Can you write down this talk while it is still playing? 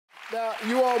Now,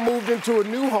 you all moved into a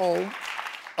new home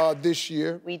this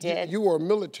year. We did. You were a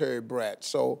military brat,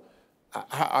 so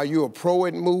are you a pro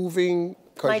at moving?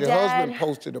 Because your dad, husband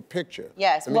posted a picture.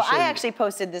 Yes, well, I actually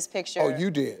posted this picture. Oh,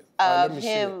 you did? Of let me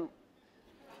him.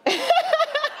 See it.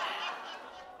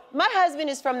 My husband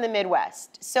is from the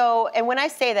Midwest, so, and when I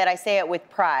say that, I say it with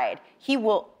pride.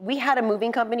 We had a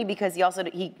moving company because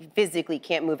he physically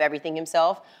can't move everything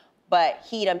himself, but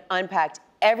he unpacked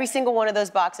every single one of those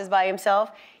boxes by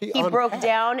himself. He broke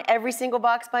down every single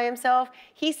box by himself.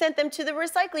 He sent them to the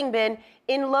recycling bin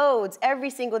in loads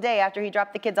every single day after he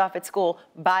dropped the kids off at school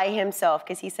by himself,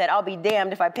 because he said, I'll be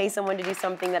damned if I pay someone to do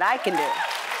something that I can do.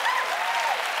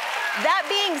 That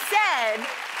being said,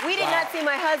 we did not see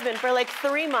my husband for like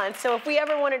 3 months, so if we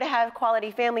ever wanted to have quality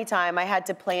family time, I had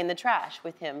to play in the trash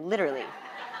with him, literally.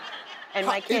 And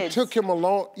my kids. It took him a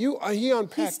long, he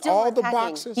unpacked all the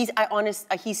boxes?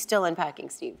 He's still unpacking,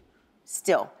 Steve.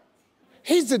 Still.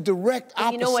 He's the direct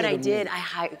opposite. You know what I of did? me.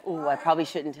 I probably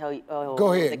shouldn't tell you. Oh,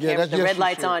 go ahead. The red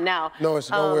light's on now. No,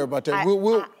 don't worry about that.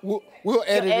 We'll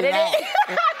edit it out.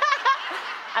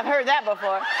 I've heard that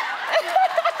before.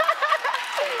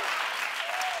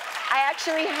 I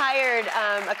actually hired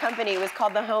a company. It was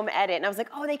called The Home Edit. And I was like,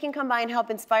 oh, they can come by and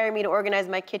help inspire me to organize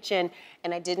my kitchen.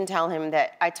 And I didn't tell him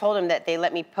that. I told him that they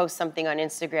let me post something on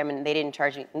Instagram and they didn't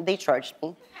charge me. They charged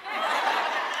me.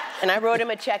 And I wrote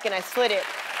him a check and I split it.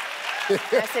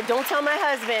 I said, don't tell my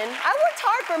husband. I worked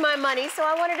hard for my money, so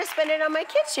I wanted to spend it on my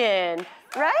kitchen,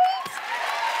 right?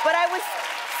 But I was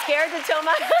scared to tell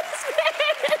my husband.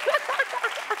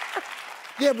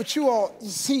 Yeah, but you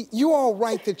all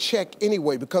write the check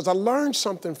anyway, because I learned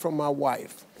something from my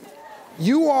wife.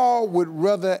 You all would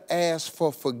rather ask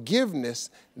for forgiveness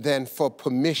than for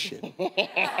permission.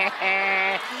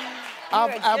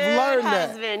 I've learned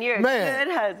that. You're a good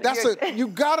husband. You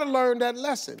gotta learn that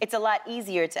lesson. It's a lot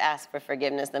easier to ask for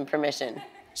forgiveness than permission.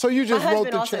 So you just wrote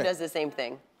the check. My husband also does the same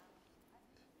thing.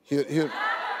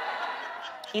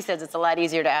 He says it's a lot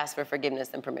easier to ask for forgiveness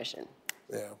than permission.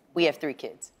 Yeah. We have 3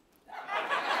 kids.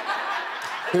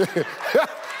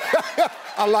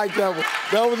 I like that one.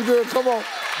 That was good. Come on.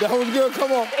 That was good.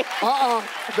 Come on.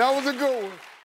 That was a good one.